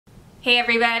Hey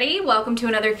everybody, welcome to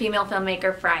another Female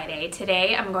Filmmaker Friday.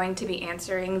 Today I'm going to be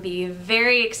answering the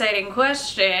very exciting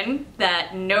question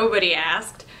that nobody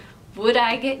asked: would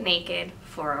I get naked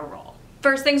for a role?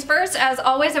 First things first, as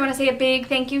always, I want to say a big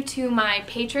thank you to my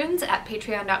patrons at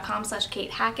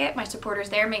patreon.com/KateHackett. My supporters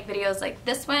there make videos like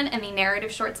this one and the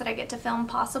narrative shorts that I get to film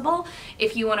possible.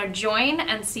 If you want to join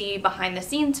and see behind the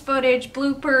scenes footage,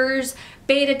 bloopers,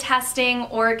 beta testing,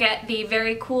 or get the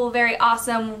very cool, very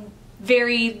awesome,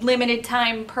 very limited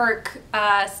time perk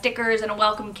stickers and a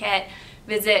welcome kit,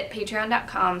 visit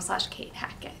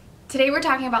patreon.com/KateHackett. Today we're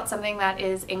talking about something that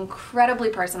is incredibly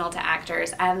personal to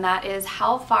actors, and that is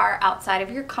how far outside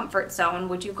of your comfort zone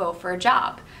would you go for a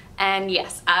job? And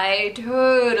yes, I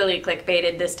totally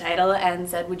clickbaited this title and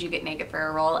said, would you get naked for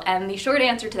a role? And the short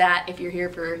answer to that, if you're here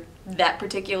for that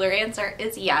particular answer,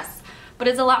 is yes. But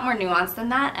it's a lot more nuanced than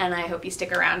that, and I hope you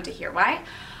stick around to hear why.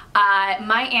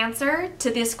 My answer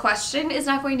to this question is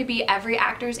not going to be every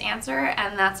actor's answer,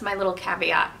 and that's my little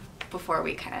caveat before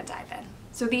we kind of dive in.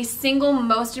 So the single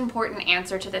most important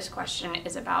answer to this question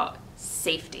is about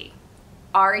safety.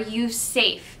 Are you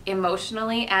safe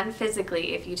emotionally and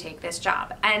physically if you take this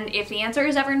job? And if the answer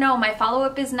is ever no, my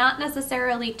follow-up is not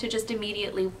necessarily to just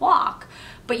immediately walk,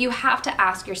 but you have to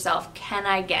ask yourself, can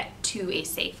I get to a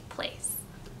safe place?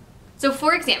 So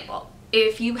for example,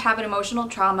 if you have an emotional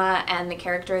trauma and the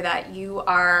character that you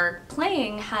are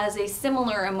playing has a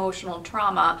similar emotional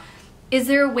trauma, is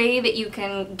there a way that you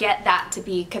can get that to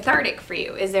be cathartic for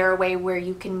you? Is there a way where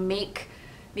you can make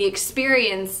the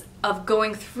experience of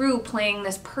going through playing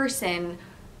this person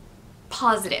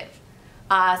positive?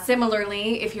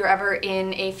 Similarly, if you're ever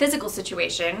in a physical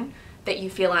situation that you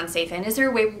feel unsafe in, is there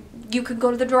a way you could go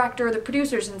to the director or the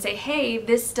producers and say, hey,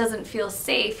 this doesn't feel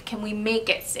safe, can we make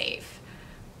it safe?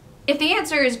 If the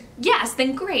answer is yes,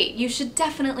 then great. You should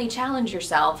definitely challenge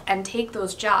yourself and take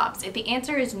those jobs. If the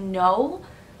answer is no,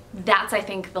 that's, I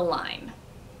think, the line.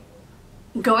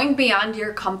 Going beyond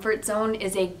your comfort zone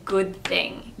is a good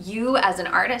thing. You as an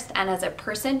artist and as a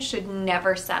person should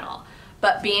never settle.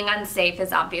 But being unsafe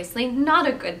is obviously not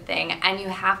a good thing, and you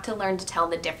have to learn to tell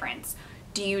the difference.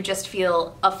 Do you just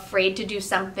feel afraid to do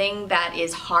something that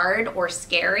is hard or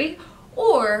scary,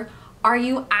 or are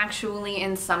you actually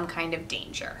in some kind of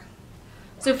danger?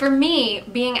 So for me,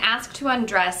 being asked to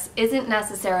undress isn't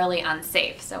necessarily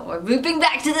unsafe. So we're looping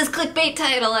back to this clickbait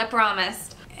title, I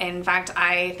promised. In fact,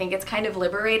 I think it's kind of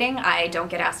liberating. I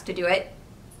don't get asked to do it,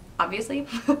 obviously.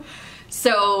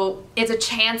 So it's a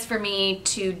chance for me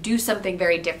to do something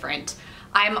very different.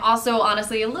 I'm also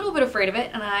honestly a little bit afraid of it,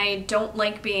 and I don't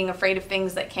like being afraid of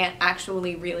things that can't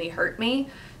actually really hurt me.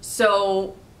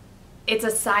 So it's a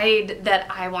side that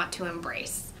I want to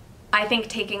embrace. I think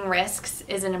taking risks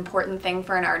is an important thing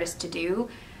for an artist to do,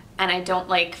 and I don't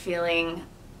like feeling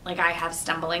like I have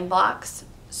stumbling blocks,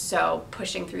 so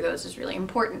pushing through those is really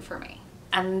important for me.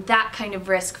 And that kind of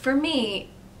risk for me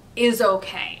is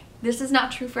okay. This is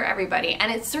not true for everybody, and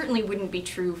it certainly wouldn't be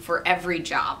true for every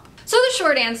job. So the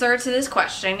short answer to this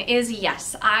question is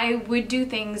yes, I would do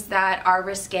things that are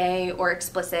risque or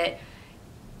explicit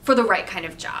for the right kind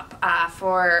of job.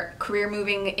 For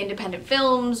career-moving independent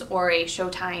films or a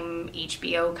Showtime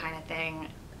HBO kind of thing,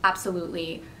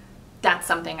 absolutely, that's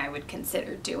something I would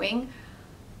consider doing.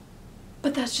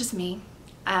 But that's just me.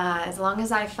 As long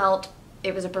as I felt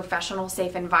it was a professional,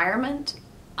 safe environment,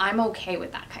 I'm okay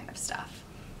with that kind of stuff.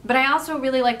 But I also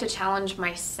really like to challenge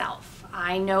myself.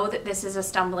 I know that this is a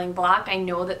stumbling block. I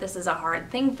know that this is a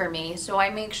hard thing for me, so I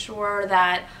make sure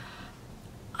that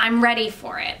I'm ready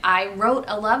for it. I wrote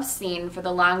a love scene for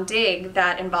The Long Dig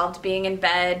that involved being in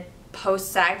bed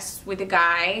post-sex with a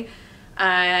guy.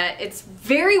 It's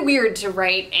very weird to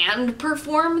write and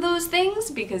perform those things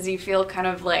because you feel kind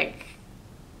of like,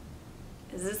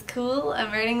 is this cool?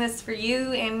 I'm writing this for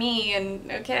you and me,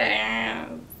 and okay,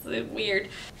 it's weird.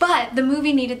 But the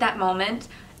movie needed that moment,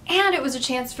 and it was a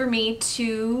chance for me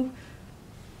to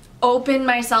open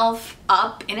myself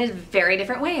up in a very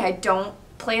different way. I don't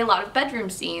play a lot of bedroom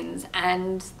scenes,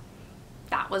 and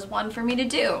that was one for me to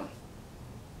do.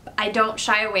 I don't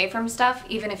shy away from stuff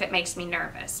even if it makes me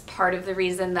nervous. Part of the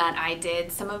reason that I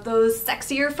did some of those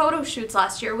sexier photo shoots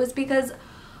last year was because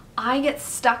I get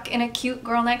stuck in a cute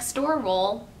girl next door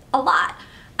role a lot,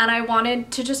 and I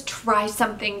wanted to just try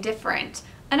something different.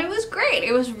 And it was great.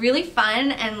 It was really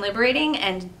fun and liberating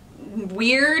and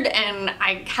weird, and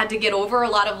I had to get over a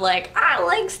lot of like, I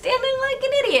like standing like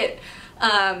an idiot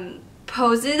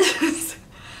poses.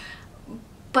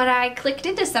 But I clicked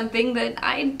into something that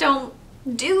I don't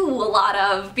do a lot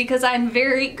of because I'm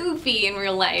very goofy in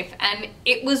real life, and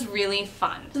it was really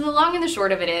fun. So the long and the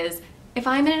short of it is, if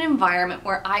I'm in an environment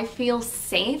where I feel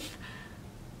safe,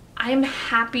 I'm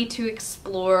happy to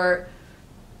explore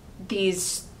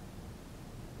these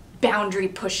boundary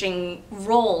pushing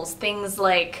roles, things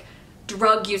like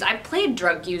drug use. I've played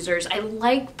drug users. I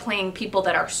like playing people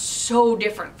that are so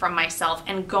different from myself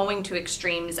and going to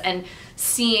extremes and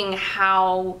seeing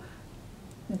how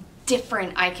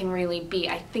different I can really be.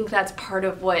 I think that's part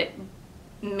of what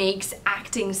makes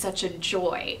acting such a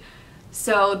joy.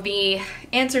 So the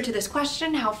answer to this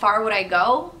question, how far would I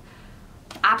go?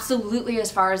 Absolutely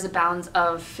as far as the bounds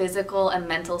of physical and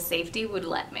mental safety would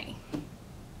let me.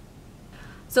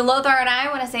 So Lothar and I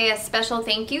want to say a special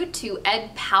thank you to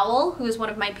Ed Powell, who is one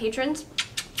of my patrons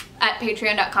at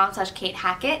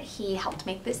patreon.com/KateHackett. He helped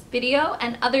make this video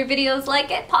and other videos like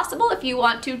it possible. If you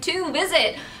want to too,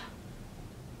 visit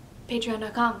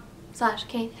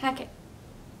patreon.com/KateHackett.